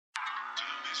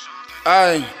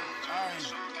Aye.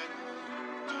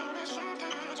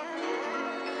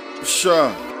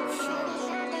 Sure.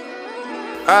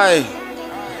 Aye.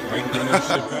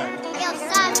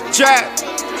 Jack.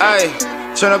 Aye.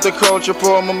 Turn up the culture,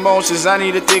 pour mimosas. I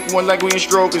need a thick one like we in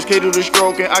strokers. K do the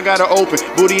stroking, I got her open.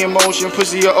 Booty in motion,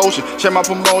 pussy or ocean. Check my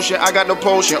promotion, I got the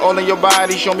potion. All in your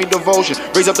body, show me devotion.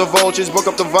 Raise up the vultures, book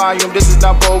up the volume. This is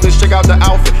not bogus, check out the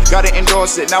outfit. Gotta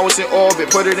endorse it, now it's in orbit.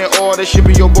 Put it in order, ship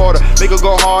in your border. Make her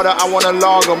go harder, I want a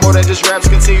logger. More than just raps,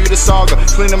 continue the saga.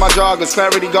 Cleaning my joggers,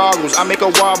 clarity goggles. I make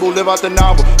her wobble, live out the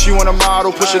novel. She want a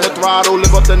model, pushing the throttle.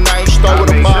 Live up the night, start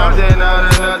with a bottle. Something out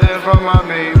of nothing for my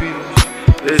baby.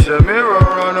 It's a mirror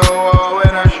on the wall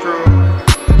when I stroll.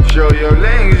 Show your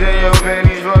legs and your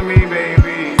panties for me,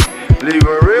 baby. Leave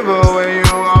a river when you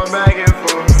walk back and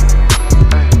forth.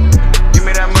 Give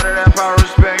me that money, that power,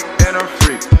 respect, and a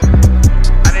freak.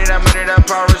 I need that money, that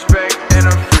power, respect, and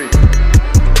a freak.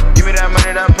 Give me that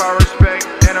money, that power, respect,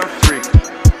 and a freak.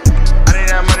 I need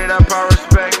that money, that power,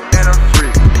 respect, and a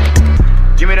freak.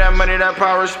 Give me that money, that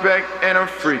power, respect, and a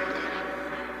freak.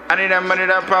 I need that money,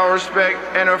 that power, respect,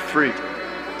 and a freak.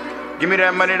 Give me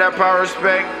that money, that power,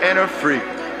 respect, and a freak.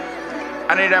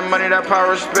 I need that money, that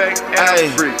power, respect, and a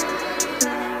freak.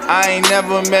 I ain't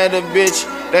never met a bitch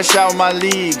that's out my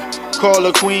league. Call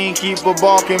her queen, keep her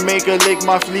barking, make her lick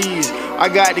my fleas. I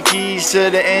got the keys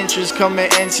to the entrance, come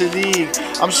and enter league.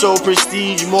 I'm so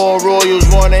prestige, more royals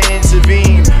wanna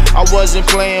intervene. I wasn't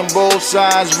playing both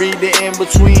sides, read the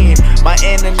in-between. My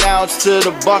in and outs to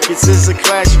the buckets is a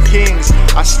clash of kings.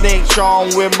 I snake charm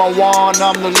with my wand,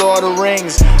 I'm the Lord of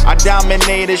Rings. I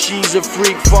dominate her, she's a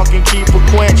freak, fucking keep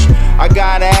her quenched. I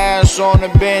got her ass on the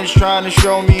bench, trying to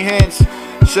show me hints.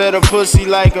 Said a pussy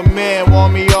like a man,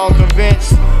 want me all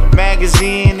convinced.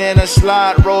 Magazine in a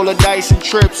slot, roll a dice and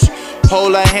trips.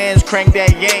 Hold her hands, crank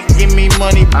that yank, give me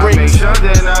money bricks. I make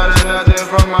something out of nothing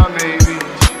for my baby.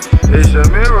 It's a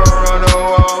mirror on the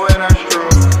wall when I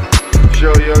stroll.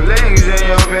 Show your legs and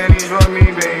your panties for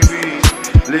me, baby.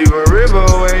 Leave a river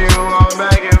when you walk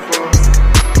back and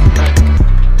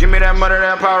forth. Give me that money,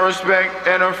 that power, respect,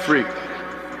 and a freak.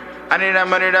 I need that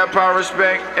money, that power,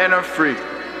 respect, and a freak.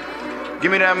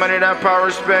 Give me that money, that power,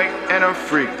 respect, and a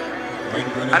freak.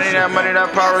 I need that money,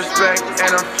 that power, respect,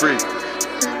 and a freak.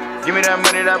 Give me that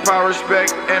money, that power,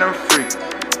 respect, and a freak.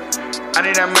 I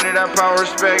need that money, that power,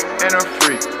 respect, and a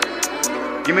freak.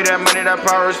 Give me that money, that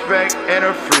power, respect, and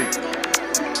a freak.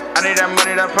 I need that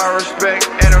money, that power, respect,